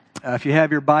If you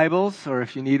have your Bibles, or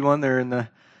if you need one, they're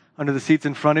under the seats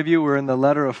in front of you. We're in the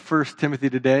letter of 1 Timothy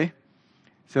today.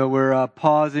 So we're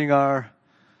pausing our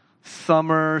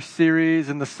summer series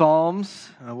in the Psalms.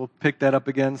 We'll pick that up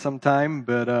again sometime,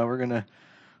 but we're going to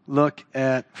look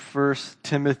at 1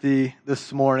 Timothy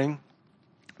this morning.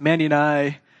 Mandy and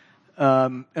I,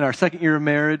 in our second year of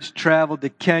marriage, traveled to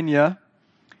Kenya.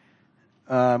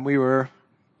 We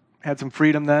had some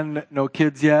freedom then, no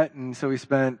kids yet, and so we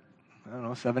spent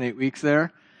 7-8 weeks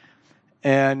there,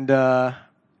 and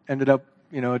ended up,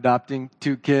 adopting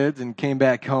 2 kids and came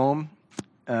back home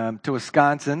to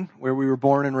Wisconsin, where we were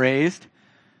born and raised,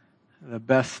 the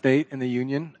best state in the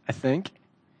union, I think.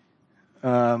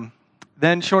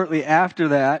 Then shortly after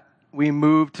that, we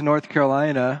moved to North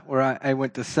Carolina, where I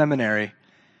went to seminary.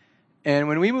 And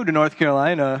when we moved to North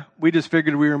Carolina, we just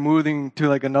figured we were moving to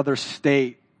like another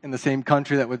state in the same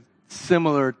country that was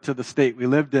similar to the state we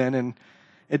lived in, and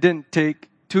it didn't take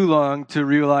too long to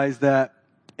realize that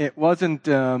it wasn't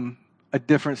a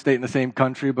different state in the same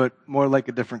country, but more like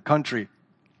a different country.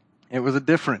 It was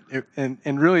and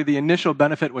really the initial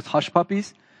benefit was hush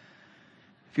puppies.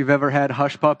 If you've ever had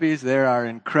hush puppies, they are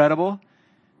incredible.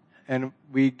 And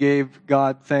we gave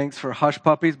God thanks for hush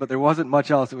puppies, but there wasn't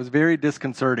much else. It was very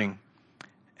disconcerting.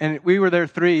 And we were there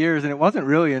 3 years, and it wasn't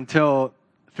really until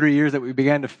 3 years that we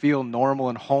began to feel normal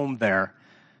and home there.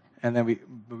 And then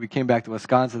we came back to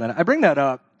Wisconsin. Then I bring that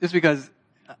up just because,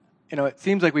 it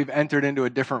seems like we've entered into a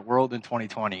different world in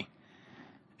 2020.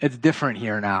 It's different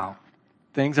here now.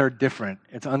 Things are different.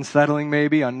 It's unsettling,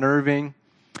 maybe, unnerving.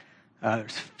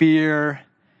 There's fear.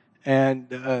 And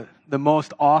the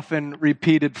most often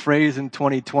repeated phrase in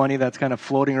 2020 that's kind of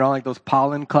floating around like those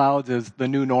pollen clouds is the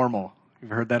new normal. You've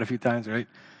heard that a few times, right?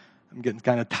 I'm getting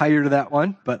kind of tired of that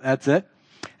one, but that's it.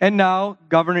 And now,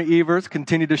 Governor Evers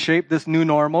continued to shape this new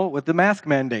normal with the mask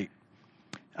mandate.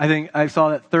 I think I saw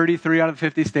that 33 out of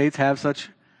 50 states have such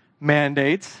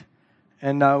mandates,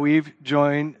 and now we've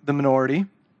joined the minority.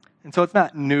 And so it's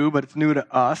not new, but it's new to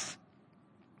us.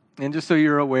 And just so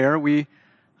you're aware,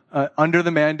 under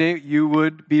the mandate, you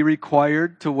would be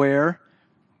required to wear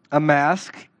a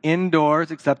mask indoors,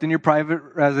 except in your private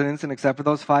residence, and except for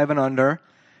those 5 and under,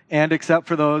 and except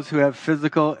for those who have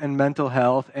physical and mental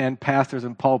health and pastors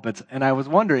and pulpits. And I was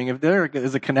wondering if there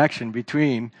is a connection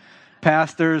between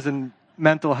pastors and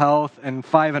mental health and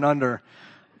 5 and under.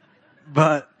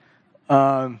 But,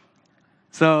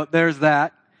 so there's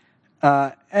that.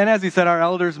 And as he said, our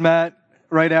elders met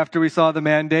right after we saw the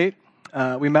mandate.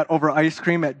 We met over ice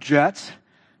cream at Jets,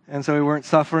 and so we weren't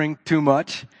suffering too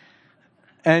much.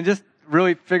 And just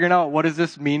really figuring out, what does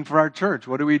this mean for our church?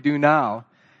 What do we do now?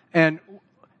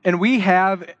 And we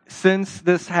have, since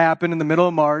this happened in the middle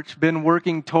of March, been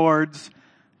working towards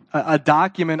a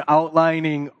document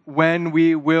outlining when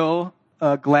we will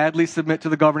gladly submit to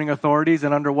the governing authorities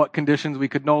and under what conditions we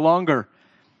could no longer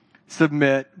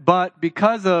submit. But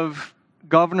because of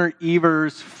Governor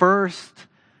Evers' first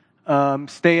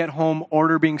stay-at-home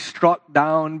order being struck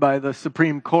down by the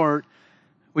Supreme Court,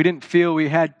 we didn't feel we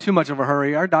had too much of a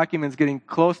hurry. Our document's getting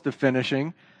close to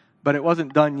finishing, but it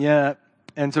wasn't done yet.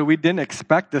 And so we didn't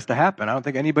expect this to happen. I don't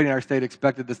think anybody in our state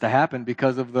expected this to happen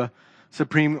because of the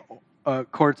Supreme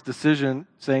Court's decision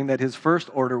saying that his first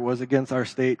order was against our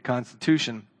state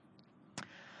constitution.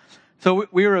 So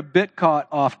we were a bit caught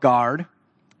off guard,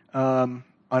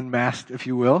 unmasked, if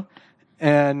you will.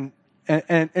 And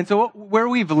so where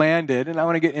we've landed, and I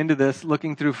want to get into this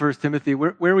looking through 1 Timothy,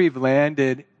 where we've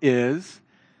landed is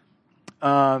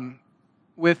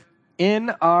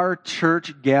within our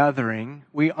church gathering,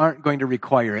 we aren't going to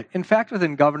require it. In fact,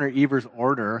 within Governor Evers'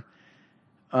 order,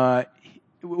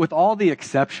 with all the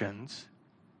exceptions,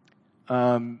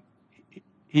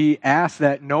 he asked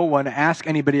that no one ask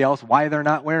anybody else why they're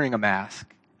not wearing a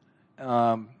mask.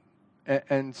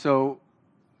 And so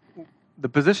the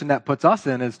position that puts us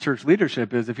in as church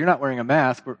leadership is, if you're not wearing a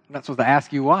mask, we're not supposed to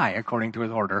ask you why, according to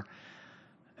his order.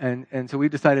 And so we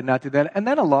decided not to do that. And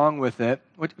then along with it,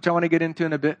 which I want to get into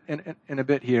in a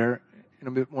bit here, in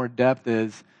a bit more depth,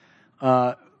 is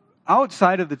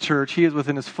outside of the church, he is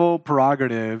within his full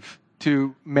prerogative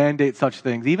to mandate such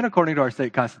things, even according to our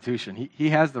state constitution.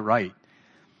 He has the right.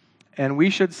 And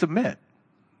we should submit.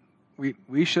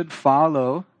 We should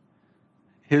follow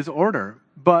his order.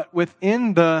 But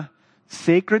within the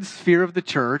sacred sphere of the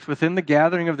church, within the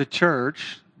gathering of the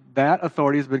church, that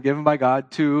authority has been given by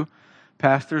God to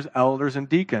pastors, elders, and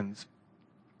deacons.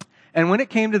 And when it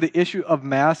came to the issue of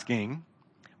masking,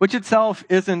 which itself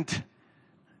isn't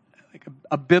like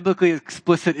a biblically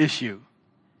explicit issue,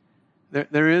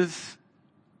 there is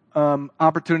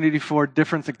opportunity for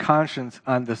difference of conscience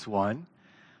on this one.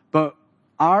 But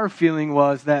our feeling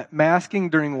was that masking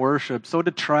during worship so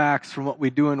detracts from what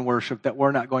we do in worship that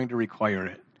we're not going to require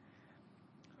it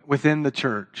within the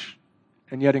church,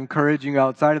 and yet encouraging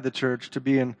outside of the church to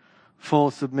be in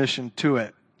full submission to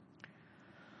it.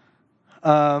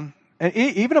 And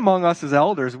even among us as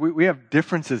elders, we have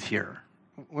differences here.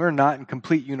 We're not in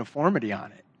complete uniformity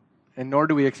on it, and nor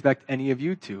do we expect any of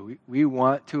you to. We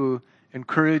want to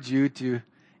encourage you to,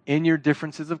 in your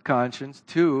differences of conscience,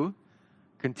 to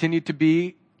continue to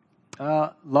be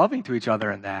loving to each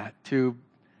other in that, to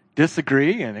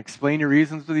disagree and explain your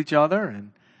reasons with each other,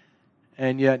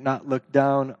 and yet not look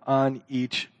down on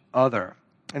each other.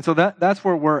 And so that's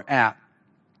where we're at.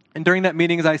 And during that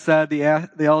meeting, as I said, the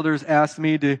elders asked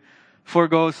me to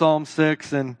forego Psalm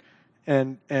 6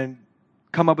 and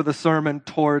come up with a sermon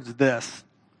towards this.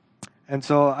 And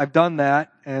so I've done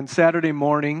that. And Saturday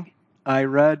morning, I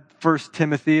read 1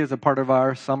 Timothy as a part of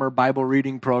our summer Bible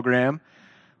reading program.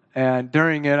 And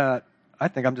during it, I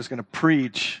think I'm just going to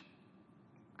preach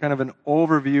kind of an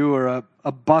overview or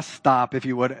a bus stop, if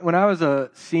you would. When I was a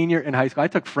senior in high school, I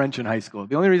took French in high school.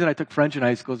 The only reason I took French in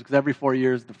high school is because every 4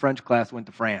 years the French class went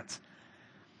to France.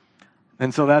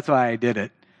 And so that's why I did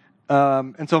it.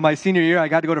 And so my senior year, I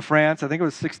got to go to France. I think it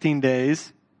was 16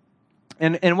 days.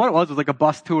 And what it was like a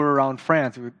bus tour around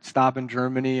France. We would stop in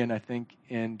Germany and I think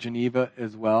in Geneva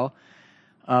as well.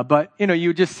 But,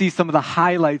 you just see some of the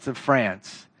highlights of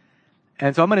France.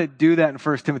 And so I'm going to do that in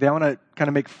 1 Timothy. I want to kind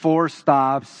of make 4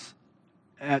 stops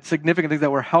at significant things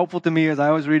that were helpful to me as I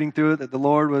was reading through it, that the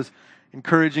Lord was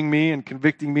encouraging me and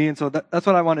convicting me. And so that's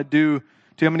what I want to do.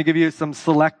 I'm going to give you some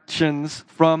selections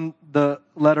from the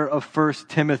letter of 1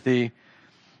 Timothy.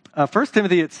 1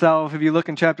 Timothy itself, if you look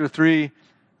in chapter 3,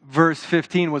 verse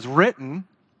 15, was written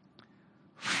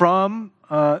from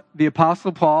the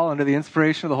Apostle Paul under the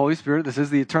inspiration of the Holy Spirit. This is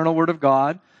the eternal Word of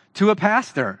God to a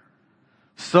pastor,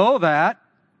 so that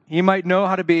he might know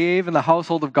how to behave in the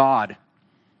household of God.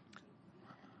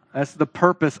 That's the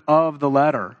purpose of the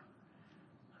letter.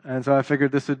 And so I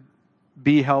figured this would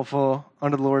be helpful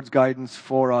under the Lord's guidance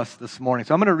for us this morning.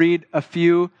 So I'm going to read a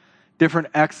few different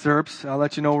excerpts. I'll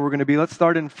let you know where we're going to be. Let's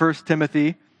start in 1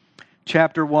 Timothy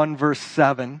chapter 1, verse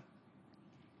 7.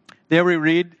 There we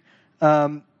read,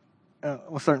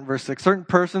 we'll start in verse 6. Certain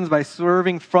persons, by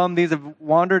swerving from these, have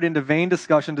wandered into vain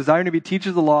discussion, desiring to be teachers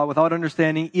of the law without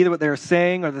understanding either what they are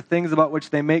saying or the things about which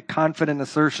they make confident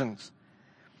assertions.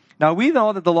 Now we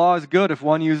know that the law is good if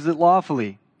one uses it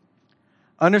lawfully.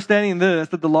 Understanding this,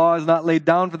 that the law is not laid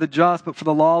down for the just, but for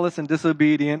the lawless and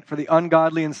disobedient, for the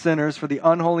ungodly and sinners, for the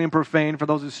unholy and profane, for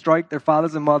those who strike their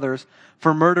fathers and mothers,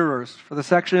 for murderers, for the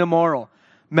sexually immoral,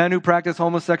 men who practice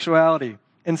homosexuality,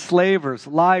 enslavers,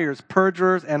 liars,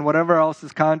 perjurers, and whatever else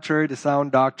is contrary to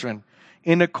sound doctrine,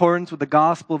 in accordance with the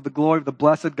gospel of the glory of the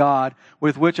blessed God,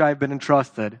 with which I have been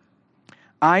entrusted.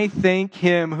 I thank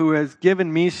him who has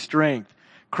given me strength,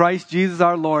 Christ Jesus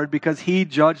our Lord, because he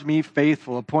judged me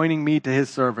faithful, appointing me to his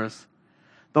service.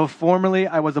 Though formerly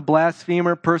I was a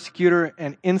blasphemer, persecutor,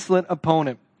 and insolent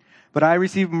opponent, but I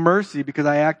received mercy because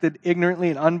I acted ignorantly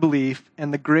in unbelief,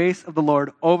 and the grace of the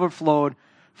Lord overflowed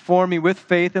for me with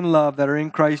faith and love that are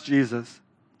in Christ Jesus.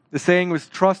 The saying was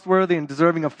trustworthy and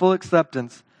deserving of full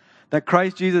acceptance, that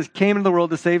Christ Jesus came into the world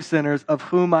to save sinners, of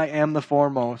whom I am the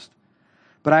foremost.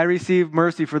 But I received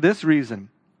mercy for this reason,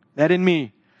 that in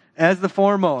me, as the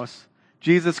foremost,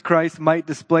 Jesus Christ might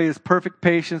display his perfect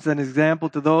patience and example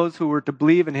to those who were to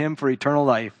believe in him for eternal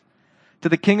life. To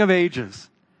the King of ages,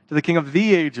 to the King of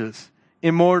the ages,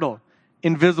 immortal,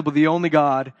 invisible, the only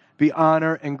God, be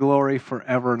honor and glory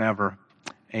forever and ever.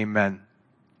 Amen.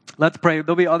 Let's pray.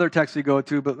 There'll be other texts we go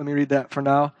to, but let me read that for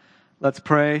now. Let's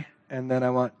pray, and then I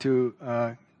want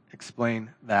to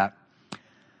explain that.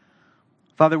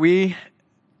 Father, we,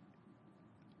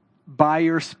 by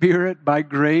your Spirit, by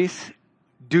grace,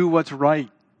 do what's right.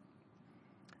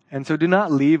 And so do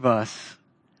not leave us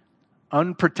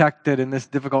unprotected in this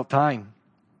difficult time.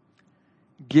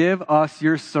 Give us,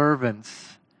 your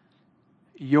servants,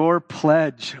 your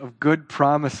pledge of good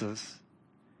promises.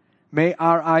 May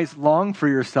our eyes long for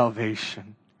your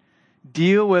salvation.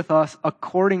 Deal with us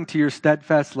according to your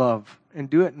steadfast love. And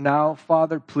do it now,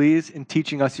 Father, please, in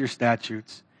teaching us your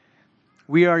statutes.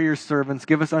 We are your servants.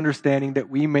 Give us understanding that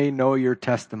we may know your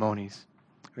testimonies.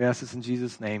 We ask this in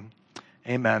Jesus' name.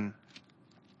 Amen.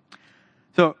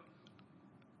 So,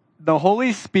 the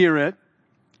Holy Spirit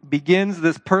begins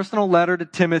this personal letter to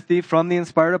Timothy from the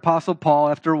inspired Apostle Paul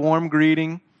after a warm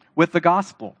greeting with the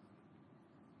gospel.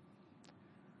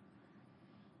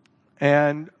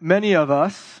 And many of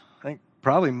us, I think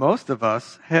probably most of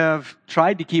us, have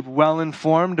tried to keep well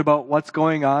informed about what's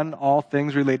going on, all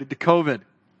things related to COVID.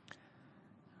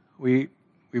 We've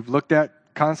looked at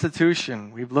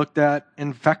Constitution. We've looked at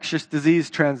infectious disease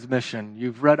transmission.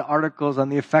 You've read articles on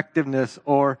the effectiveness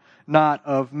or not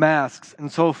of masks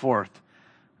and so forth.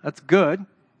 That's good,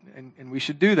 and we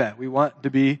should do that. We want to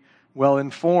be well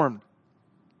informed.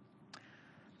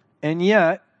 And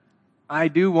yet, I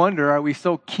do wonder, are we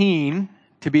so keen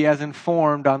to be as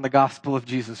informed on the gospel of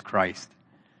Jesus Christ?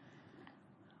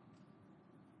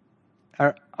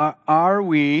 Are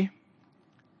we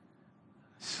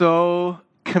so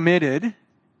committed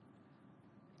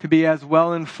to be as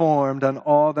well informed on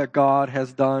all that God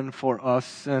has done for us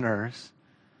sinners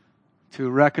to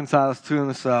reconcile us to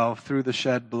himself through the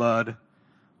shed blood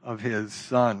of his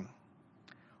Son?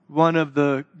 One of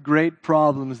the great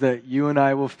problems that you and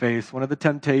I will face, one of the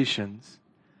temptations,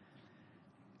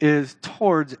 is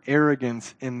towards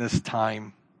arrogance in this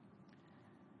time.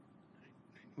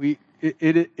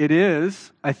 It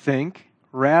is, I think,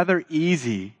 rather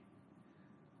easy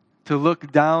to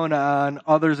look down on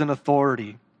others in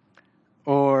authority,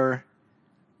 or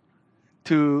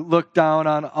to look down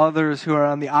on others who are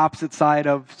on the opposite side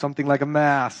of something like a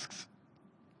mask.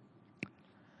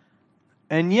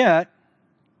 And yet,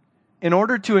 in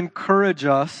order to encourage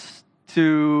us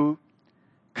to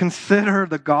consider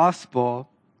the gospel,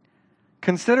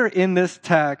 consider in this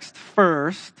text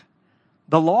first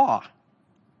the law.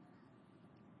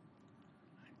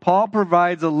 Paul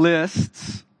provides a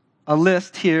list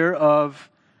here of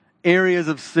areas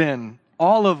of sin,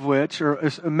 all of which,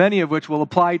 or many of which, will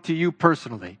apply to you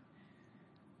personally.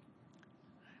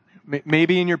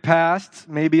 Maybe in your past,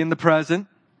 maybe in the present.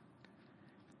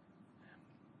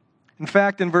 In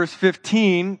fact, in verse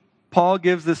 15, Paul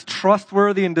gives this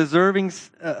trustworthy and deserving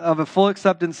of a full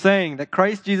acceptance saying that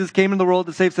Christ Jesus came into the world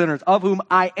to save sinners, of whom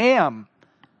I am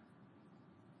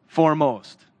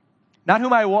foremost. Not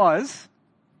whom I was,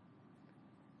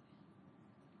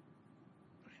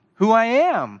 who I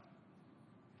am.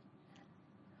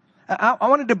 I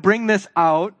wanted to bring this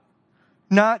out,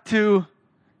 not to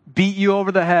beat you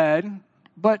over the head,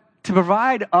 but to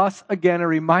provide us again a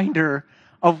reminder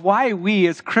of why we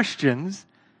as Christians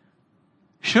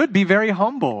should be very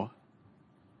humble.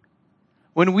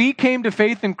 When we came to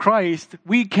faith in Christ,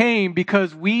 we came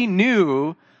because we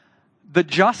knew the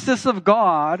justice of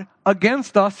God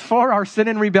against us for our sin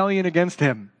and rebellion against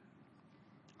him.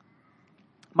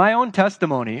 My own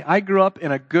testimony, I grew up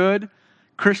in a good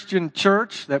Christian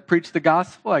church that preached the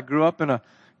gospel. I grew up in a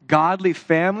godly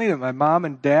family that my mom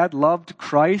and dad loved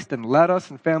Christ and led us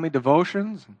in family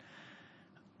devotions.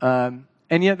 And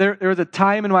yet there was a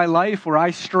time in my life where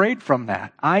I strayed from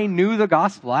that. I knew the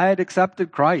gospel. I had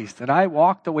accepted Christ, and I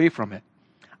walked away from it.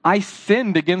 I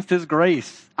sinned against his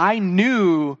grace. I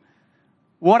knew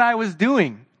what I was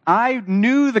doing. I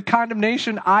knew the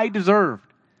condemnation I deserved.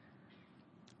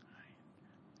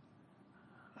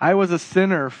 I was a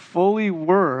sinner fully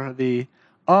worthy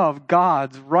of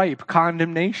God's ripe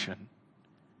condemnation.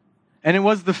 And it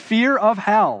was the fear of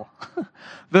hell,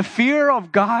 the fear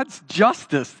of God's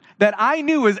justice that I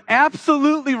knew was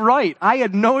absolutely right. I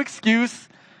had no excuse.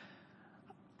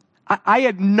 I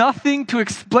had nothing to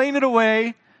explain it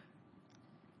away.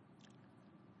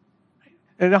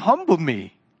 And it humbled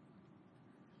me.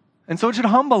 And so it should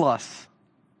humble us.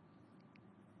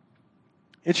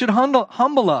 It should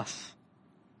humble us.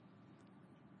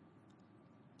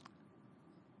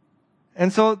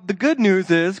 And so the good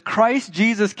news is Christ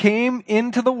Jesus came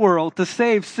into the world to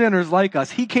save sinners like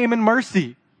us. He came in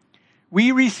mercy.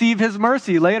 We receive his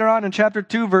mercy. Later on in chapter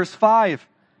 2, verse 5,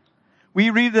 we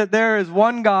read that there is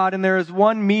one God and there is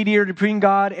one mediator between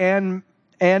God and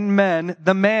men,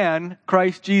 the man,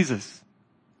 Christ Jesus.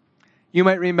 You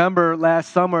might remember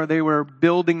last summer they were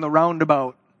building the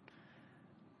roundabout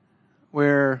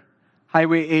where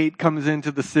Highway 8 comes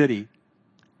into the city.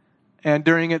 And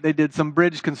during it, they did some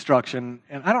bridge construction.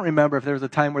 And I don't remember if there was a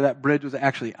time where that bridge was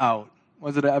actually out.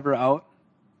 Was it ever out?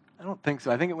 I don't think so.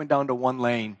 I think it went down to one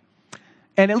lane.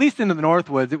 And at least in the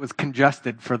Northwoods, it was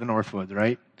congested for the Northwoods,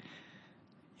 right?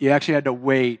 You actually had to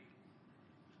wait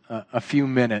a few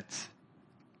minutes.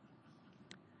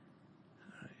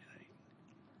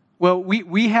 Well,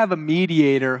 we have a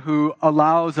mediator who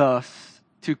allows us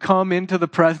to come into the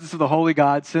presence of the holy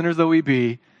God, sinners though we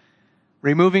be,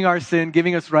 removing our sin,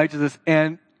 giving us righteousness,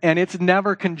 and it's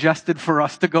never congested for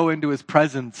us to go into his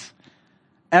presence,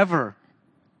 ever.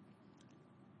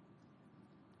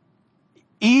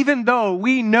 Even though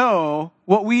we know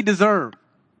what we deserve.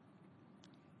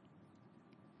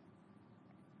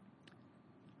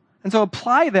 And so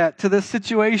apply that to this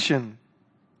situation.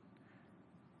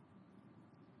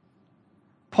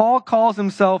 Paul calls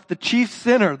himself the chief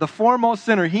sinner, the foremost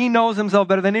sinner. He knows himself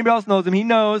better than anybody else knows him. He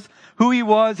knows who he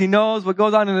was. He knows what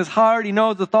goes on in his heart. He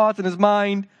knows the thoughts in his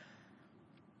mind.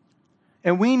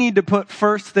 And we need to put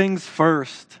first things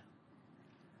first.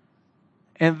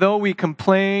 And though we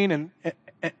complain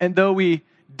and though we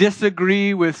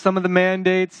disagree with some of the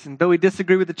mandates and though we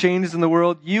disagree with the changes in the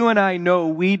world, you and I know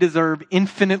we deserve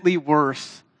infinitely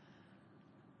worse.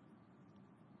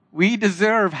 We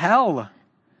deserve hell.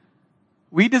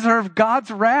 We deserve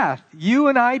God's wrath. You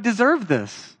and I deserve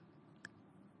this.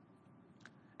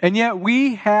 And yet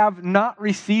we have not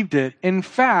received it. In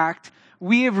fact,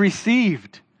 we have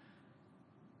received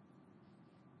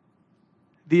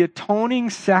the atoning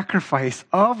sacrifice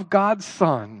of God's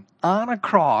Son on a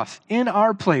cross in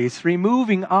our place,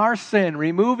 removing our sin,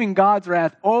 removing God's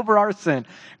wrath over our sin,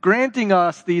 granting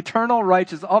us the eternal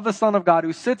righteousness of the Son of God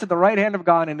who sits at the right hand of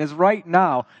God and is right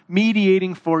now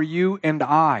mediating for you and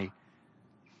I.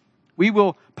 We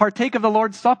will partake of the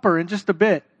Lord's Supper in just a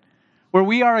bit, where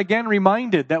we are again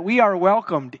reminded that we are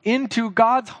welcomed into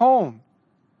God's home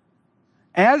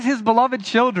as His beloved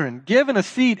children, given a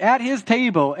seat at His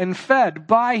table and fed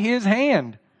by His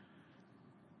hand.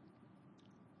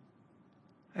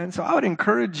 And so I would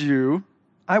encourage you,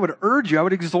 I would urge you, I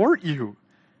would exhort you,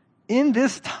 in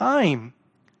this time,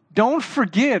 don't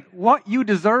forget what you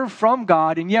deserve from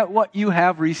God and yet what you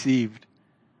have received.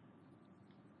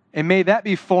 And may that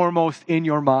be foremost in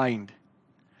your mind.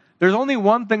 There's only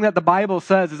one thing that the Bible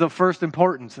says is of first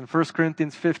importance in 1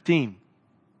 Corinthians 15.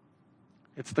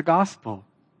 It's the gospel.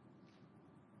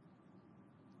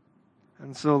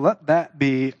 And so let that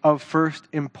be of first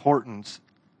importance.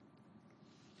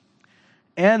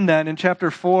 And then in chapter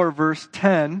 4, verse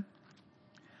 10,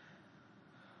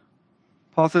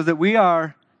 Paul says that we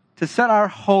are to set our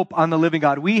hope on the living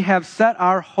God. We have set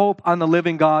our hope on the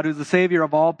living God, who's the Savior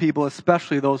of all people,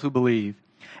 especially those who believe.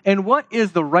 And what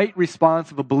is the right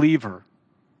response of a believer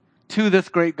to this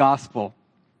great gospel?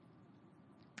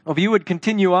 If you would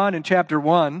continue on in chapter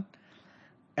 1,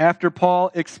 after Paul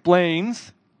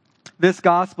explains this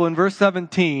gospel in verse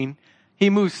 17, he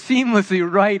moves seamlessly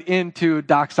right into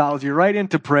doxology, right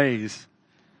into praise.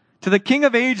 To the King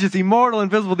of ages, immortal,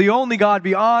 invisible, the only God,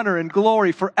 be honor and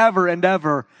glory forever and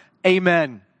ever.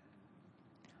 Amen.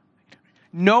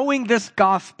 Knowing this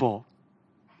gospel,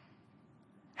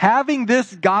 having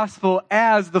this gospel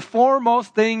as the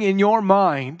foremost thing in your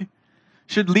mind,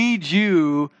 should lead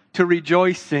you to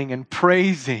rejoicing and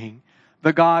praising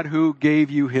the God who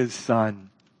gave you His Son.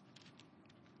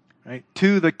 Right?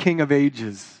 To the King of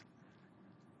ages.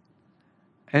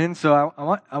 And so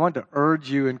I want to urge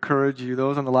you, encourage you,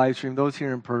 those on the live stream, those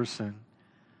here in person,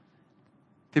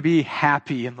 to be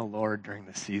happy in the Lord during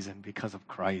the season because of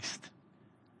Christ.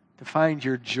 To find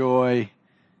your joy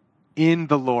in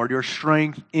the Lord, your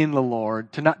strength in the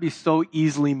Lord. To not be so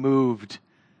easily moved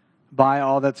by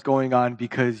all that's going on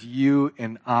because you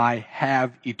and I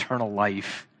have eternal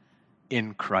life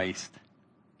in Christ.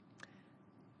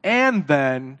 And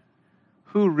then,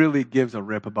 who really gives a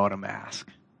rip about a mask?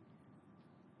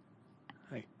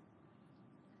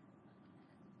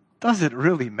 Does it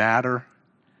really matter?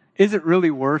 Is it really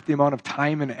worth the amount of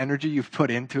time and energy you've put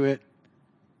into it?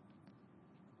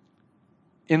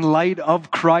 In light of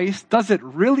Christ, does it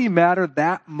really matter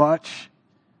that much?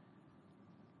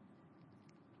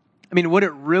 I mean, would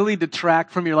it really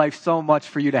detract from your life so much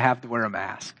for you to have to wear a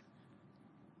mask?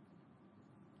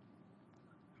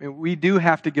 I mean, we do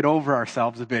have to get over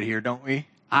ourselves a bit here, don't we?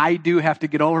 I do have to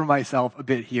get over myself a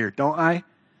bit here, don't I?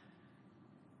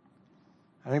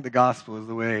 I think the gospel is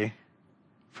the way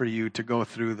for you to go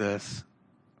through this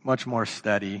much more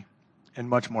steady and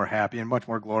much more happy and much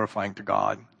more glorifying to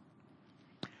God.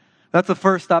 That's the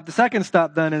first stop. The second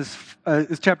stop then is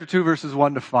chapter 2, verses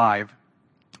 1 to 5.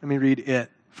 Let me read it.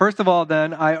 First of all,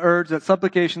 then, I urge that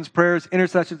supplications, prayers,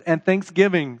 intercessions, and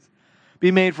thanksgivings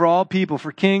be made for all people,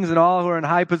 for kings and all who are in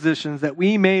high positions, that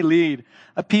we may lead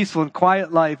a peaceful and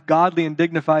quiet life, godly and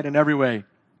dignified in every way.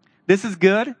 This is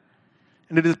good,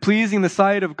 and it is pleasing in the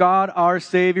sight of God our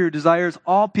Savior, who desires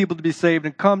all people to be saved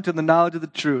and come to the knowledge of the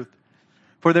truth.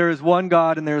 For there is one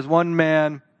God, and there is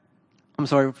one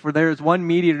for there is one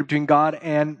mediator between God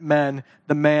and men,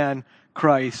 the man,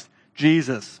 Christ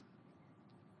Jesus.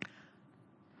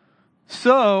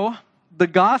 So, the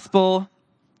gospel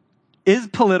is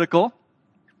political.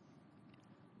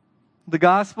 The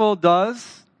gospel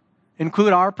does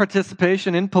include our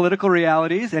participation in political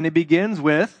realities, and it begins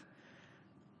with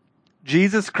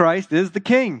Jesus Christ is the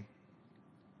King,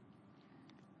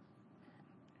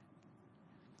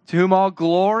 to whom all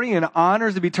glory and honor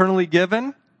is eternally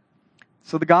given.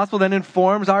 So the gospel then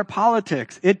informs our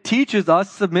politics. It teaches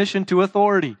us submission to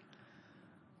authority.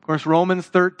 course, Romans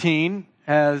 13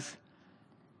 has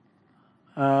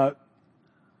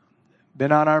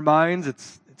been on our minds.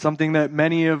 It's something that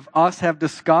many of us have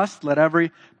discussed. Let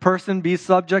every person be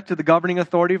subject to the governing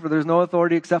authority, for there's no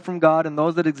authority except from God, and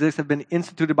those that exist have been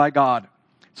instituted by God.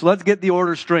 So let's get the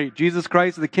order straight. Jesus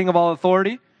Christ is the King of all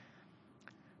authority. A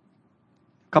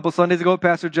couple Sundays ago,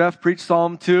 Pastor Jeff preached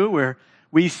Psalm 2, where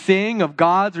we sing of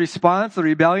God's response to the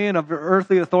rebellion of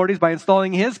earthly authorities by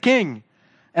installing His King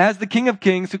as the King of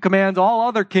Kings, who commands all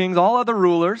other kings, all other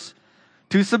rulers,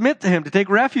 to submit to Him, to take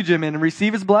refuge in Him, and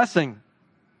receive His blessing.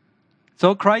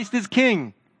 So Christ is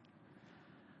King.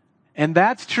 And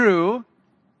that's true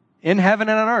in heaven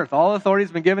and on earth. All authority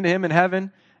has been given to Him in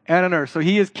heaven and on earth. So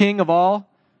He is King of all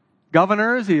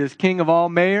governors. He is King of all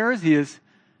mayors. He is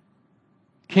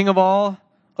King of all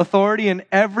authority in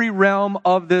every realm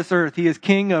of this earth. He is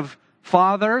King of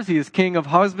fathers. He is King of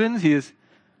husbands. He is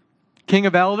King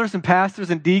of elders and pastors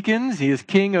and deacons. He is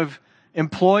King of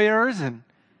employers, and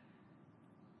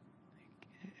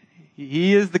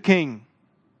He is the King.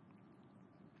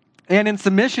 And in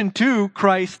submission to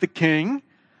Christ the King,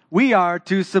 we are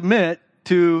to submit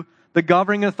to the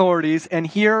governing authorities. And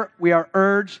here we are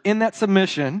urged in that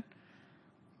submission,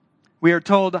 we are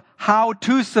told how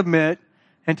to submit,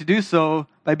 and to do so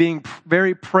by being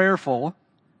very prayerful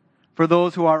for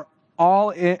those who are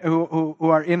who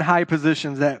are in high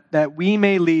positions, that we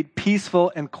may lead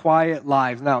peaceful and quiet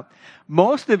lives. Now,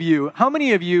 most of you, how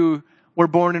many of you were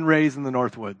born and raised in the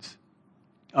Northwoods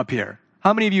up here?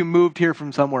 How many of you moved here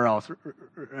from somewhere else?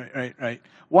 Right.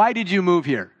 Why did you move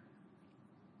here?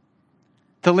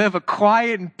 To live a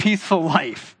quiet and peaceful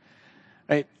life.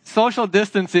 Right? Social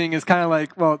distancing is kind of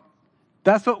like, well,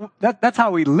 that's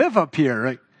how we live up here,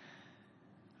 right?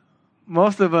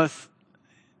 Most of us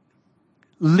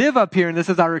live up here, and this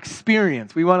is our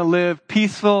experience. We want to live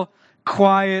peaceful,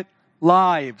 quiet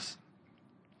lives.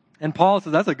 And Paul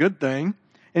says that's a good thing.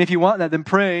 And if you want that, then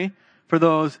pray for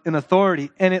those in authority.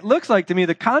 And it looks like to me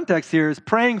the context here is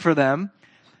praying for them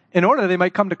in order that they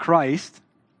might come to Christ.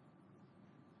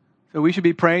 So we should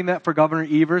be praying that for Governor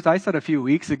Evers. I said a few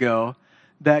weeks ago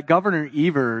that Governor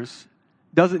Evers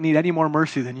doesn't need any more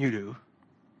mercy than you do.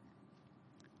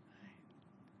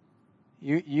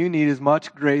 You need as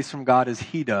much grace from God as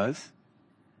he does.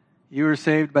 You were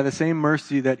saved by the same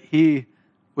mercy that he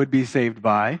would be saved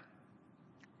by.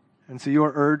 And so you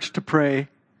are urged to pray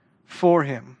for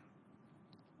him.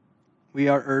 We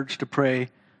are urged to pray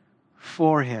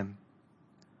for him.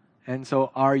 And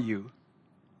so are you?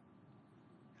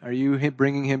 Are you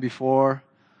bringing him before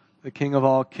the King of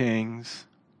all kings?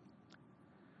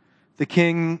 The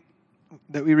King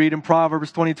that we read in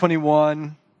Proverbs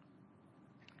 20:21,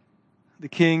 the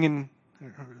King and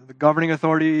the governing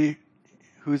authority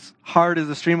whose heart is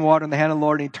a stream of water in the hand of the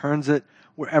Lord, and he turns it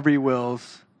wherever he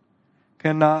wills.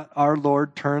 Cannot our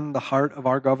Lord turn the heart of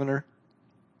our governor?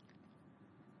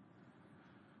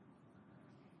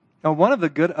 Now, one of the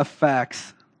good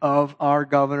effects of our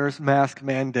governor's mask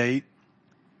mandate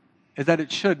is that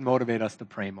it should motivate us to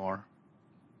pray more.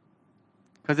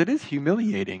 Because it is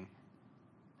humiliating.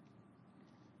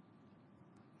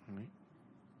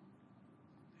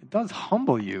 It does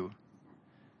humble you.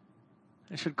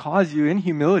 It should cause you in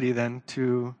humility then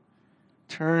to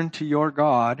turn to your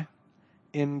God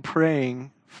in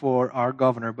praying for our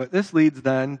governor. But this leads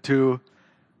then to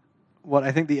what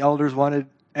I think the elders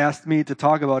asked me to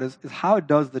talk about is how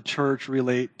does the church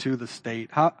relate to the state?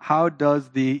 How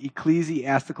does the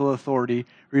ecclesiastical authority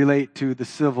relate to the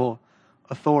civil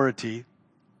authority?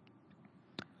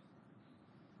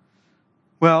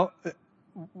 Well,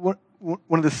 one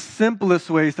of the simplest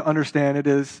ways to understand it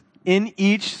is in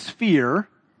each sphere,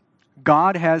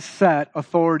 God has set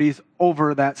authorities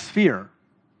over that sphere.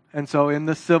 And so in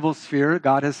the civil sphere,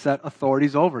 God has set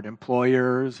authorities over it,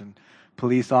 employers and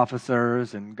police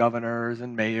officers and governors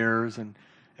and mayors and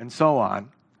so on.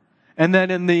 And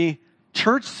then in the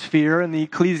church sphere, in the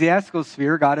ecclesiastical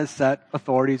sphere, God has set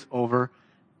authorities over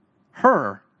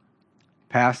her,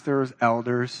 pastors,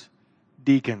 elders,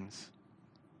 deacons.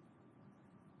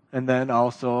 And then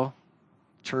also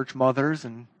church mothers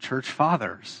and church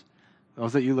fathers,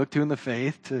 those that you look to in the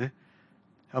faith to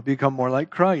help you become more like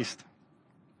Christ.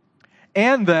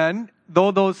 And then,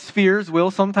 though those spheres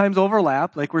will sometimes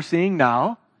overlap, like we're seeing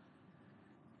now,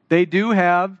 they do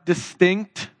have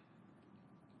distinct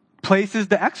places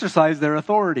to exercise their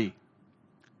authority.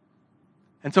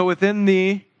 And so within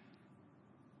the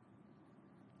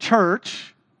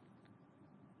church,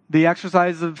 the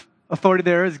exercise of authority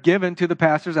there is given to the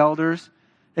pastors, elders,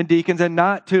 and deacons, and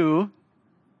not to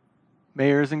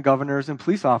mayors and governors and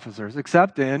police officers,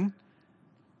 except in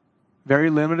very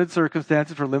limited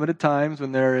circumstances for limited times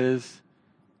when there is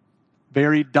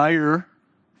very dire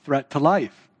threat to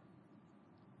life.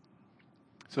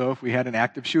 So if we had an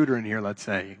active shooter in here, let's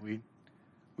say, we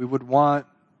would want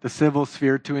the civil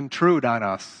sphere to intrude on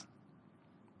us.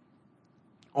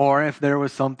 Or if there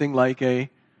was something like a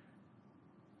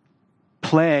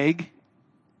plague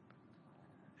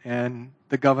and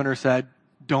the governor said,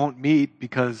 don't meet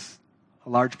because a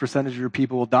large percentage of your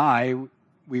people will die,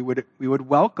 we would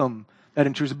welcome that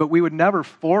intrusion, but we would never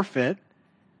forfeit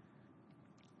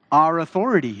our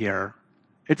authority here.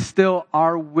 It's still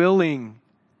our willing,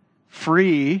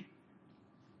 free,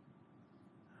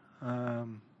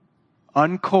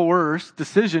 uncoerced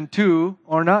decision to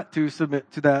or not to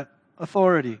submit to that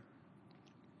authority.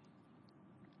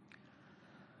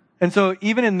 And so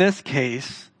even in this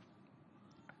case,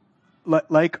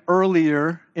 like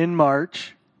earlier in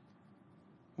March,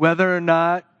 whether or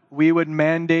not we would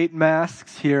mandate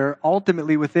masks here,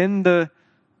 ultimately within the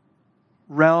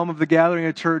realm of the gathering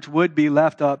of church would be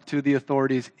left up to the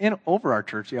authorities over our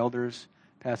church, the elders,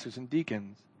 pastors, and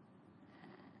deacons.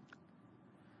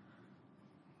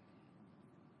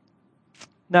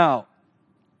 Now,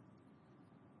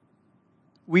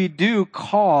 we do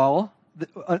call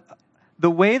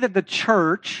the way that the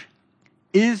church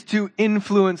is to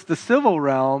influence the civil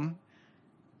realm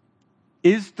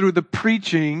is through the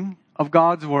preaching of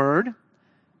God's word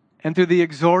and through the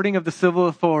exhorting of the civil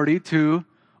authority to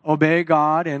obey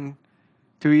God and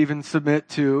to even submit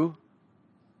to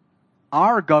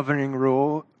our governing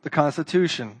rule, the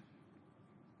Constitution.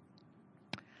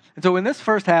 And so when this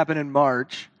first happened in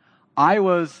March, I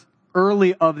was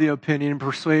early of the opinion and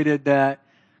persuaded that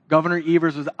Governor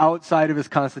Evers was outside of his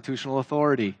constitutional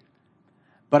authority.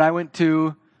 But I went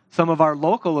to some of our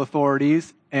local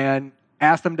authorities and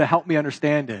asked them to help me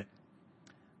understand it.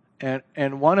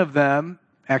 And one of them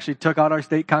actually took out our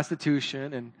state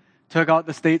constitution and took out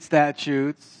the state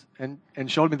statutes and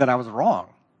showed me that I was wrong.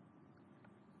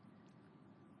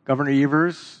 Governor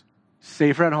Evers'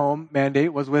 safer at home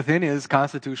mandate was within his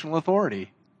constitutional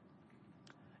authority.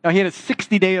 Now, he had a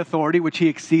 60-day authority, which he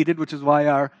exceeded, which is why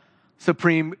our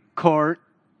Supreme Court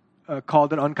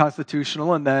called it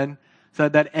unconstitutional and then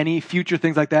said that any future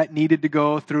things like that needed to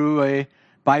go through a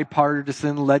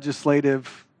bipartisan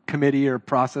legislative committee or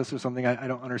process or something I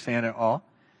don't understand at all.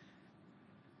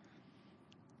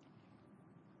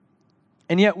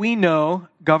 And yet we know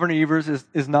Governor Evers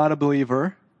is not a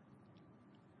believer.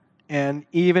 And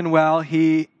even while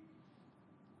he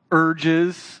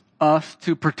urges us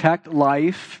to protect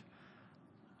life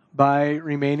by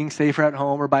remaining safer at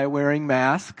home or by wearing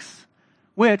masks,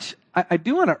 which I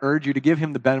do want to urge you to give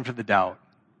him the benefit of the doubt.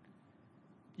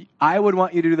 I would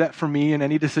want you to do that for me in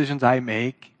any decisions I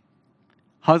make.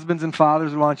 Husbands and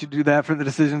fathers would want you to do that for the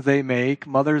decisions they make.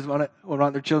 Mothers would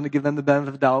want their children to give them the benefit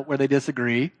of the doubt where they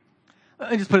disagree.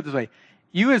 Let me just put it this way.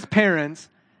 You as parents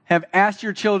have asked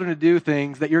your children to do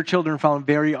things that your children found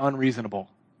very unreasonable.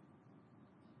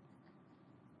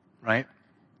 Right?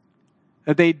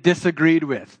 That they disagreed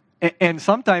with. And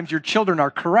sometimes your children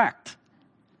are correct.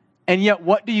 And yet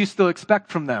what do you still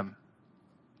expect from them?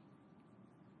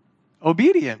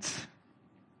 Obedience.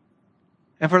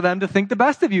 And for them to think the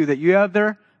best of you, that you have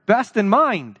their best in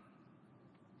mind.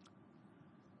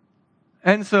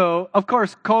 And so, of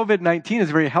course, COVID-19 is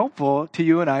very helpful to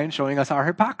you and I in showing us our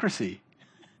hypocrisy.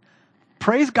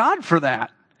 Praise God for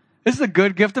that. This is a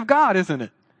good gift of God, isn't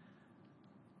it?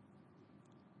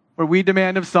 Where we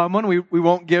demand of someone, we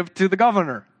won't give to the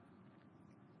governor.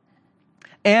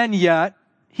 And yet,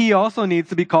 he also needs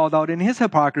to be called out in his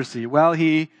hypocrisy. Well,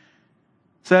 he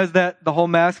says that the whole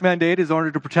mask mandate is in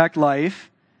order to protect life.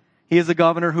 He is a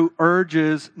governor who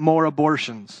urges more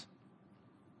abortions.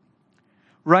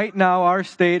 Right now, our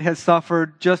state has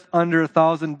suffered just under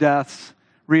 1,000 deaths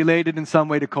related in some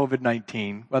way to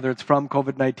COVID-19, whether it's from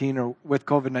COVID-19 or with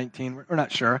COVID-19, we're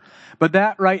not sure. But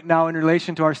that right now, in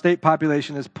relation to our state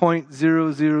population, is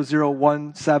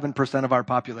 0.00017% of our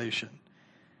population.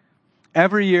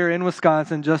 Every year in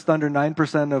Wisconsin, just under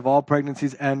 9% of all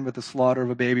pregnancies end with the slaughter of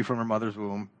a baby from her mother's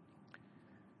womb.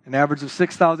 An average of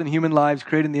 6,000 human lives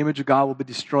created in the image of God will be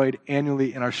destroyed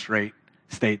annually in our state.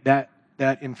 That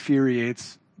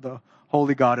infuriates the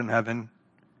holy God in heaven.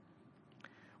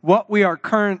 What we are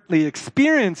currently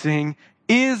experiencing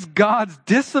is God's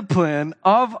discipline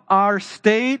of our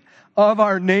state, of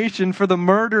our nation, for the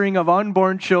murdering of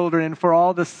unborn children and for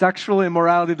all the sexual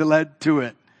immorality that led to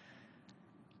it.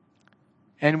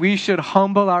 And we should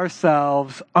humble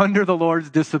ourselves under the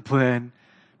Lord's discipline,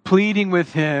 pleading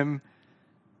with Him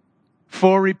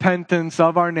for repentance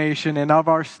of our nation and of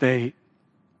our state,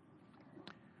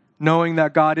 knowing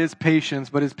that God is patient,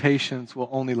 but His patience will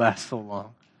only last so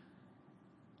long.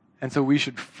 And so we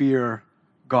should fear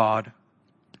God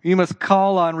We must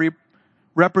call on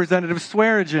Representative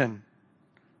Swearingen,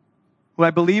 who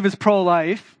I believe is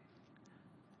pro-life,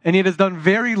 and yet has done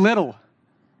very little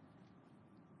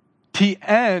to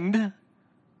end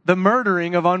the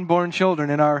murdering of unborn children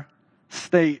in our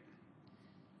state.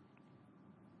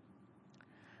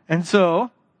 And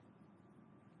so,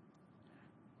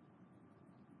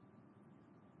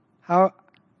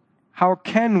 how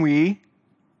can we,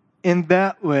 in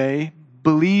that way,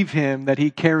 believe him that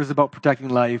he cares about protecting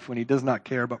life when he does not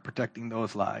care about protecting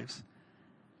those lives?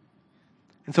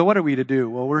 And so what are we to do?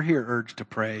 Well, we're here urged to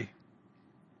pray.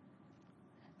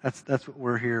 That's what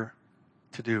we're here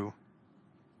to do.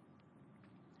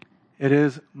 It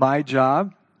is my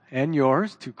job and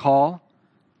yours to call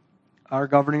our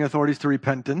governing authorities to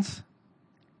repentance.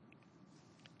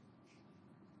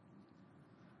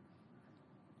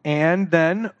 And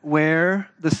then where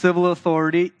the civil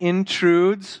authority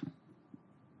intrudes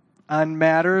on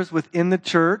matters within the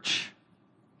church,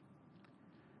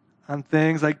 on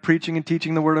things like preaching and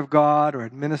teaching the Word of God, or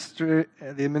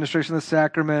the administration of the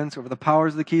sacraments, over the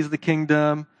powers of the keys of the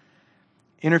kingdom,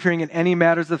 interfering in any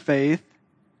matters of faith,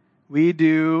 we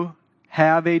do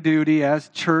have a duty as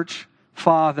church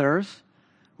fathers,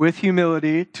 with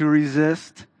humility, to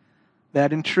resist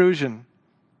that intrusion.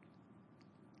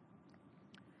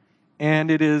 And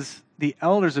it is the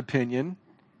elders' opinion,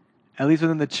 at least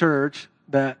within the church,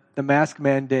 that the mask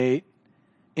mandate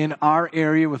in our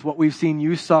area, with what we've seen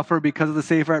you suffer because of the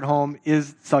Safer at Home,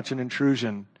 is such an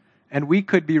intrusion. And we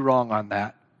could be wrong on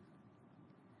that.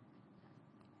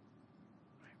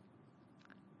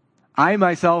 I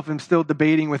myself am still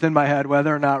debating within my head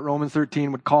whether or not Romans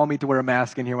 13 would call me to wear a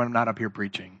mask in here when I'm not up here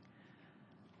preaching.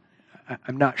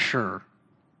 I'm not sure.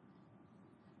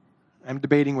 I'm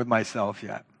debating with myself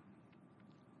yet.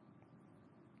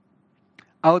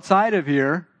 Outside of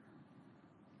here,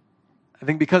 I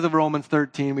think because of Romans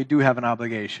 13, we do have an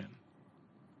obligation.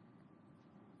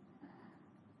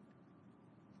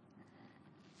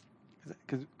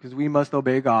 Because we must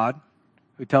obey God,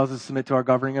 who tells us to submit to our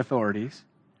governing authorities.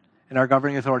 And our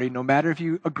governing authority, no matter if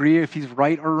you agree if he's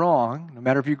right or wrong, no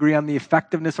matter if you agree on the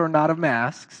effectiveness or not of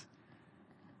masks,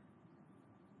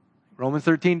 Romans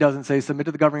 13 doesn't say submit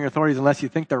to the governing authorities unless you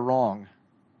think they're wrong.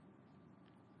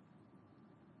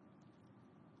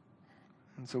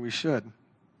 And so we should.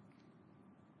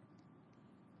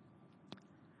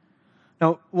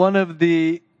 Now, one of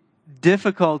the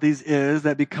difficulties is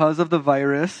that because of the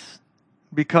virus,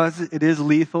 because it is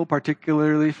lethal,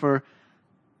 particularly for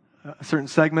a certain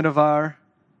segment of our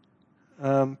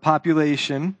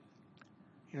population,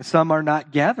 some are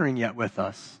not gathering yet with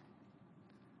us.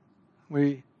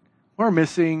 We're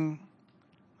missing,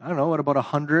 I don't know, what, about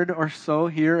 100 or so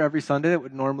here every Sunday that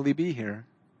would normally be here.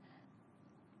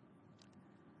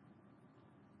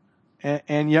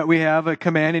 And yet we have a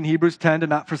command in Hebrews 10 to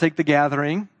not forsake the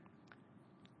gathering.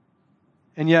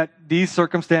 And yet these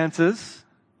circumstances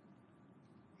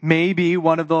may be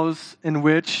one of those in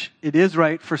which it is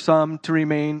right for some to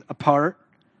remain apart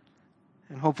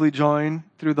and hopefully join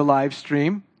through the live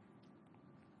stream.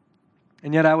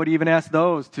 And yet I would even ask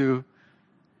those to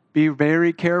be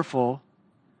very careful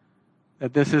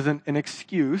that this isn't an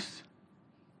excuse.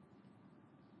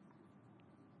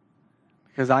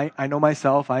 Because I know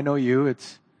myself, I know you,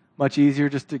 it's much easier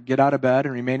just to get out of bed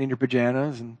and remain in your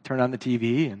pajamas and turn on the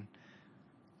TV.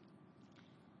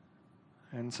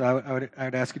 And so I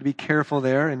would ask you to be careful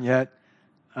there. And yet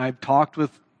I've talked with,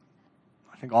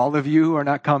 I think, all of you who are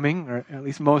not coming, or at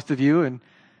least most of you, and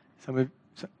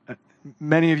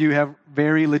many of you have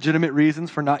very legitimate reasons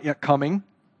for not yet coming.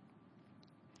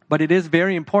 But it is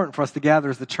very important for us to gather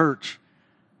as the church.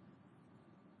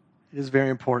 It is very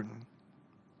important.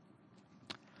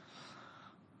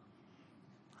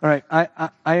 All right,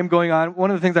 I am going on. One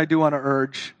of the things I do want to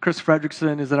urge, Chris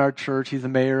Fredrickson is at our church. He's the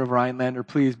mayor of Rhinelander.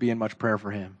 Please be in much prayer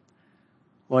for him.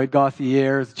 Lloyd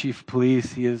Gauthier is the chief of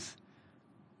police. He is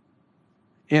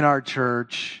in our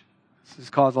church. This has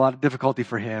caused a lot of difficulty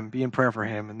for him. Be in prayer for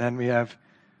him. And then we have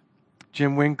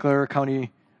Jim Winkler,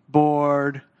 county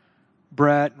board.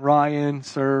 Brett, Ryan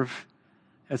serve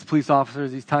as police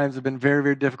officers. These times have been very,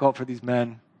 very difficult for these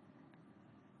men.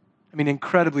 I mean,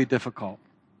 incredibly difficult.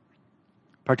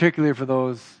 Particularly for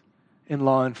those in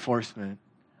law enforcement.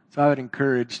 So I would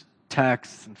encourage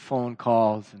texts and phone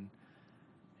calls and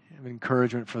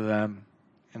encouragement for them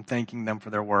and thanking them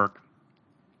for their work.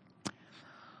 All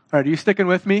right, are you sticking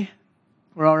with me?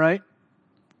 We're all right?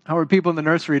 How are people in the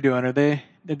nursery doing? Are they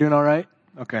doing all right?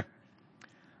 Okay.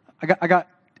 I got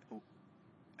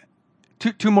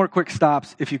two more quick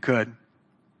stops, if you could.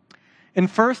 In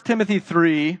 1 Timothy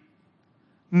 3,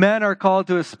 men are called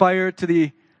to aspire to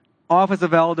the office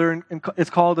of elder, and it's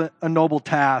called a noble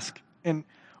task. And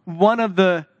one of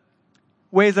the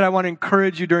ways that I want to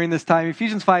encourage you during this time,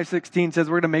 Ephesians 5:16 says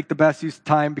we're going to make the best use of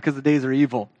time because the days are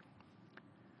evil.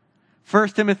 1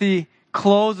 Timothy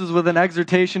closes with an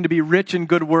exhortation to be rich in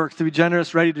good works, to be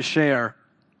generous, ready to share.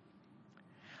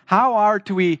 How are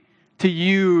we to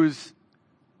use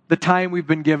the time we've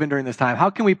been given during this time? How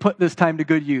can we put this time to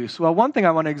good use? Well, one thing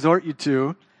I want to exhort you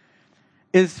to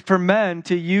is for men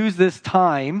to use this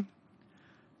time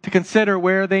to consider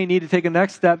where they need to take a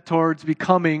next step towards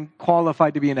becoming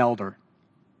qualified to be an elder.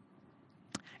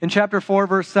 In chapter 4,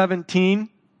 verse 17,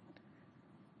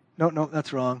 no,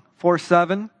 that's wrong.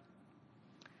 4:7.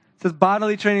 It says,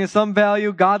 bodily training is some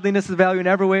value, godliness is value in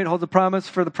every way. It holds a promise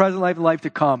for the present life and life to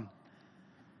come.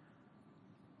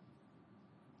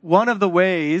 One of the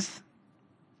ways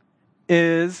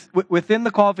is, within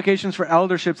the qualifications for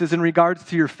elderships, is in regards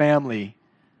to your family.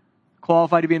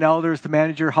 Qualified to be an elder is to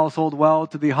manage your household well,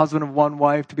 to be husband of one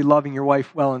wife, to be loving your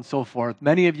wife well, and so forth.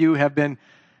 Many of you have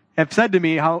said to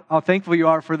me how thankful you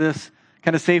are for this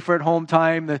kind of safer at home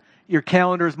time, that your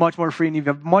calendar is much more free and you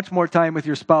have much more time with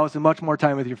your spouse and much more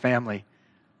time with your family.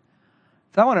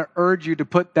 So I want to urge you to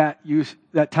put that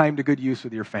time to good use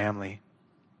with your family.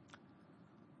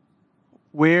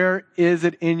 Where is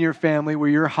it in your family where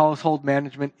your household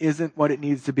management isn't what it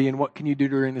needs to be, and what can you do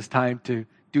during this time to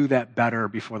do that better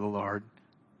before the Lord?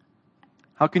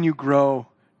 How can you grow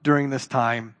during this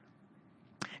time?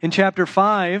 In chapter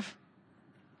 5,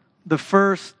 the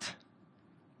first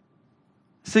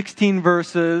 16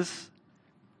 verses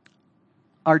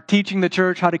are teaching the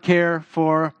church how to care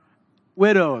for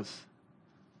widows,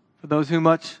 for those who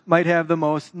might have the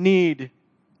most need.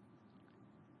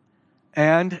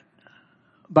 And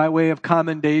by way of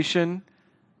commendation,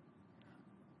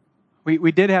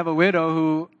 we did have a widow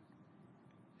who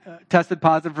tested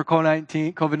positive for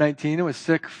COVID-19 and was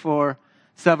sick for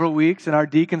several weeks, and our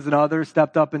deacons and others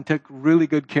stepped up and took really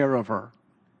good care of her.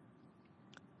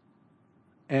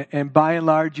 And by and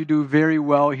large, you do very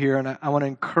well here, and I want to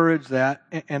encourage that,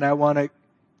 and I want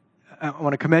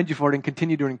to commend you for it and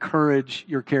continue to encourage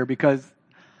your care, because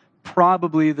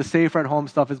probably the safer at home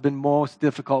stuff has been most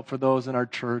difficult for those in our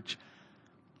church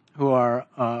who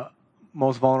are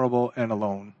most vulnerable and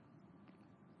alone.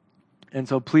 And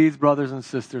so please, brothers and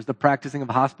sisters, the practicing of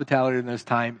hospitality in this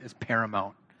time is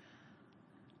paramount.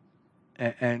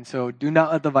 And so do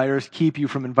not let the virus keep you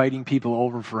from inviting people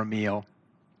over for a meal.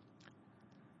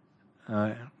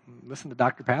 Listen to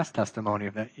Dr. Pass's testimony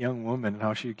of that young woman and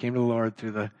how she came to the Lord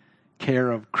through the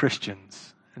care of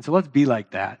Christians. And so let's be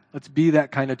like that. Let's be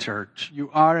that kind of church. You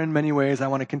are in many ways. I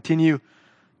want to continue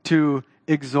to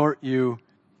exhort you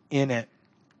in it.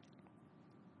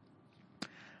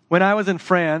 When I was in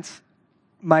France,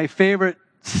 my favorite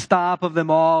stop of them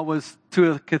all was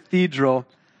to a cathedral.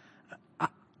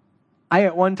 I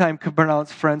at one time could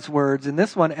pronounce French words, and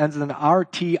this one ends in an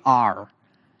RTR.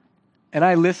 And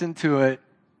I listened to it,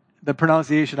 the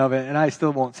pronunciation of it, and I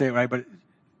still won't say it right, but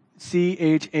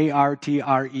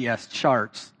CHARTRES,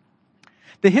 charts.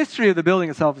 The history of the building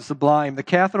itself is sublime. The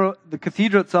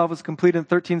cathedral itself was completed in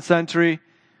the 13th century.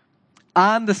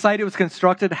 On the site it was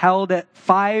constructed, held at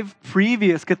 5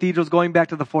 previous cathedrals going back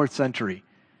to the 4th century.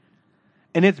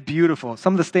 And it's beautiful.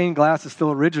 Some of the stained glass is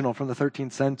still original from the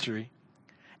 13th century.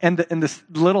 And this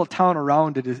little town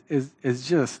around it is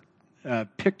just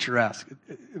picturesque.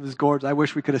 It was gorgeous. I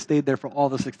wish we could have stayed there for all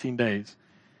the 16 days.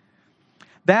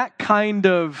 That kind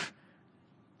of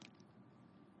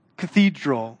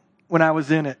cathedral, when I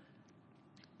was in it,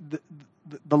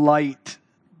 the light,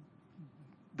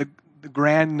 the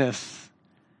grandness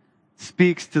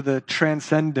speaks to the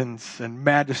transcendence and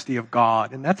majesty of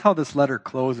God. And that's how this letter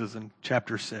closes in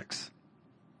chapter 6.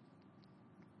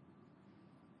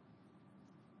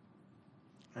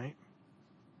 Right?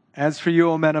 As for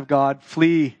you, O men of God,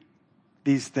 flee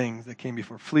these things that came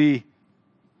before. Flee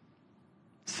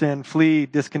sin, flee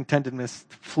discontentedness,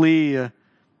 flee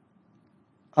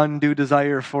undue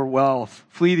desire for wealth.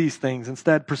 Flee these things.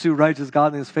 Instead, pursue righteousness,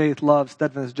 godliness, faith, love,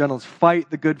 steadfastness, gentleness. Fight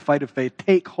the good fight of faith.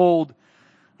 Take hold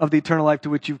of the eternal life to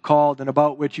which you've called and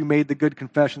about which you made the good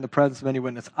confession in the presence of many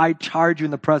witnesses. I charge you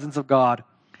in the presence of God,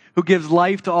 who gives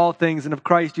life to all things, and of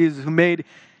Christ Jesus,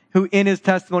 who in his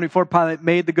testimony before Pilate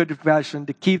made the good confession,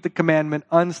 to keep the commandment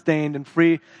unstained and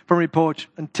free from reproach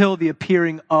until the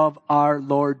appearing of our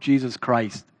Lord Jesus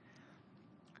Christ.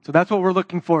 So that's what we're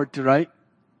looking forward to, right?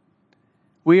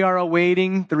 We are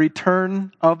awaiting the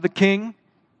return of the King,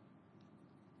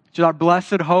 which is our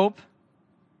blessed hope.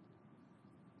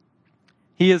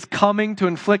 He is coming to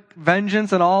inflict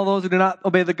vengeance on all those who do not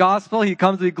obey the gospel. He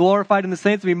comes to be glorified in the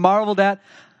saints, to be marveled at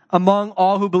among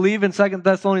all who believe in 2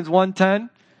 Thessalonians 1:10.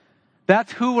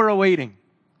 That's who we're awaiting.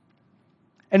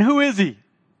 And who is he?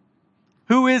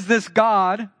 Who is this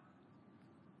God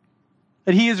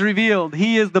that he is revealed?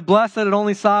 He is the blessed and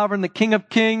only sovereign, the King of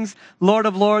kings, Lord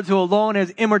of lords, who alone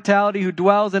has immortality, who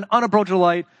dwells in unapproachable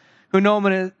light, who no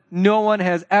one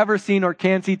has ever seen or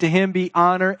can see. To him be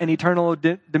honor and eternal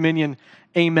dominion.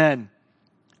 Amen.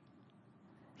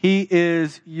 He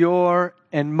is your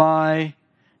and my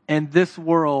and this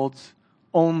world's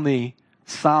only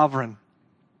sovereign.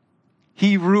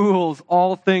 He rules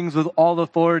all things with all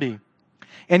authority.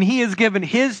 And he has given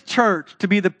his church to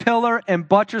be the pillar and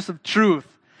buttress of truth,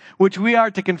 which we are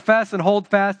to confess and hold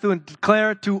fast to and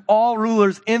declare to all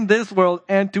rulers in this world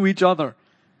and to each other.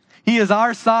 He is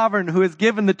our sovereign who has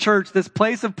given the church this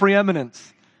place of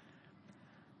preeminence.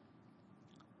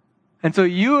 And so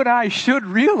you and I should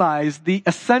realize the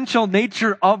essential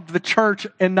nature of the church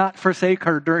and not forsake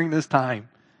her during this time.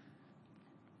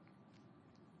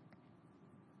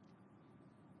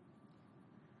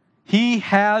 He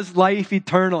has life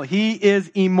eternal. He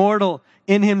is immortal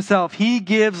in himself. He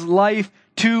gives life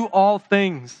to all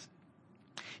things.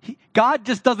 God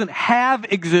just doesn't have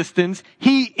existence.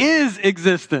 He is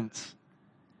existence.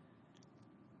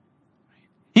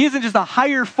 He isn't just a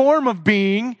higher form of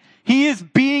being. He is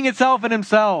being itself in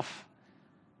himself.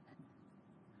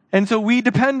 And so we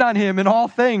depend on him in all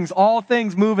things. All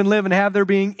things move and live and have their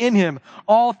being in him.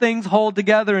 All things hold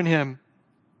together in him.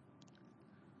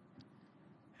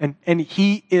 And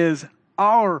he is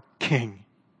our King.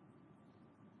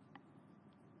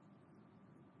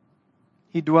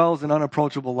 He dwells in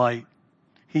unapproachable light.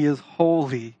 He is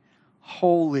holy,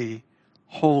 holy,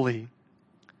 holy.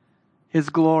 His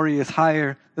glory is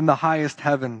higher than the highest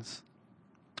heavens.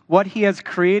 What he has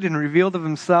created and revealed of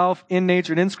himself in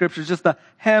nature and in Scripture is just the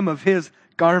hem of his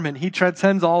garment. He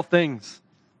transcends all things.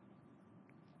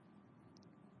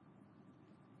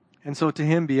 And so to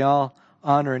him be all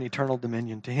honor and eternal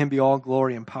dominion. To him be all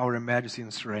glory and power and majesty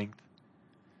and strength.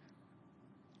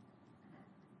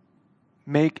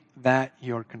 Make that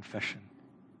your confession.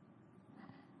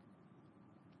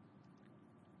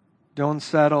 Don't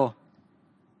settle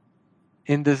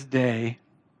in this day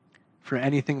for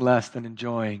anything less than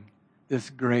enjoying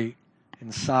this great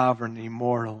and sovereign,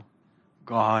 immortal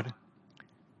God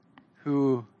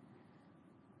who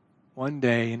one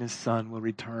day in his Son will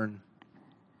return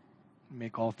and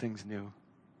make all things new.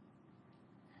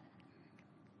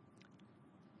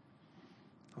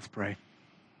 Let's pray.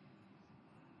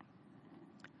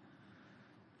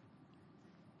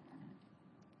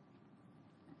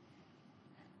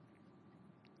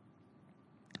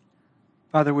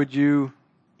 Father, would you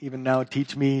even now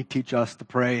teach us to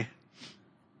pray?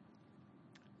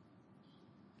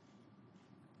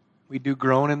 We do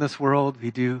groan in this world. We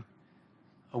do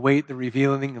await the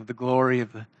revealing of the glory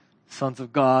of the sons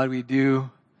of God. We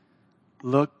do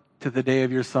look to the day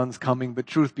of your Son's coming, but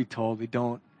truth be told, we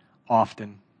don't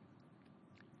often.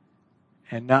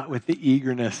 And not with the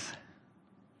eagerness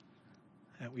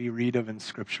that we read of in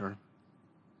Scripture.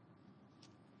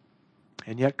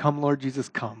 And yet, come, Lord Jesus,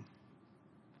 come.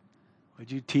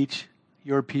 Would you teach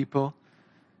your people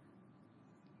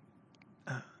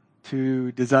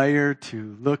to desire,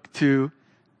 to look to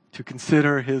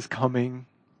consider his coming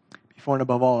before and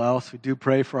above all else? We do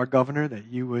pray for our governor that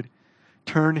you would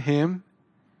turn him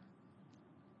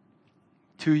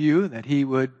to you, that he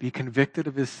would be convicted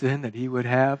of his sin, that he would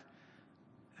have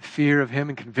fear of him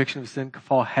and conviction of sin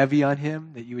fall heavy on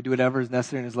him, that you would do whatever is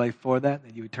necessary in his life for that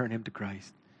you would turn him to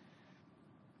Christ.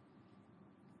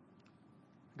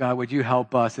 God, would you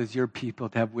help us as your people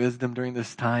to have wisdom during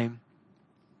this time,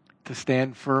 to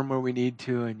stand firm where we need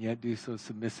to and yet do so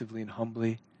submissively and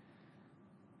humbly,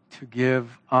 to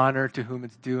give honor to whom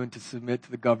it's due and to submit to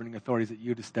the governing authorities that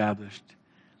you've established,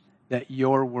 that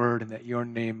your word and that your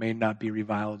name may not be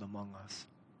reviled among us.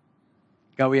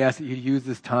 God, we ask that you use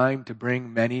this time to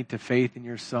bring many to faith in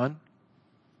your Son,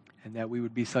 and that we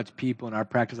would be such people in our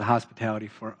practice of hospitality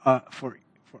for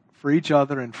each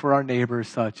other and for our neighbors,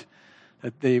 such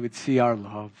that they would see our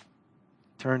love,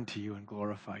 turn to you and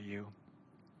glorify you.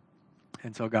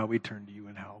 And so, God, we turn to you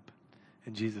in help.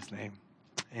 In Jesus' name,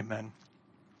 amen.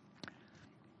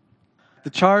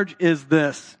 The charge is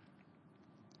this.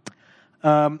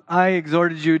 I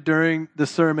exhorted you during the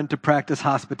sermon to practice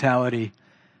hospitality.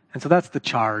 And so that's the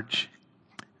charge.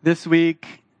 This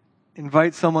week,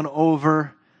 invite someone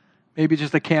over. Maybe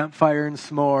just a campfire and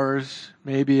s'mores.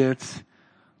 Maybe it's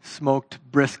smoked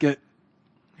brisket.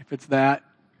 If it's that,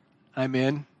 I'm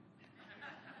in.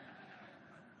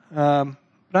 But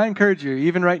I encourage you,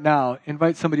 even right now,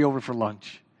 invite somebody over for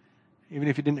lunch. Even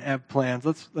if you didn't have plans,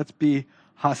 let's be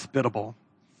hospitable.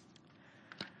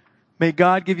 May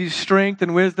God give you strength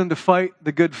and wisdom to fight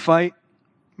the good fight.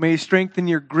 May He strengthen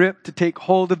your grip to take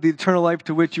hold of the eternal life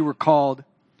to which you were called.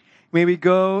 May we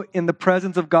go in the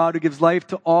presence of God who gives life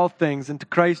to all things, and to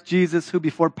Christ Jesus, who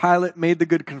before Pilate made the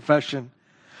good confession,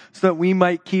 so that we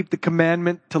might keep the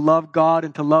commandment to love God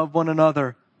and to love one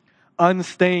another,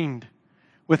 unstained,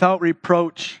 without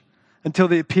reproach, until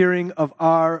the appearing of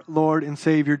our Lord and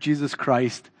Savior, Jesus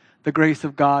Christ. The grace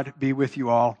of God be with you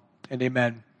all, and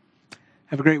amen.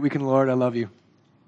 Have a great weekend, Lord. I love you.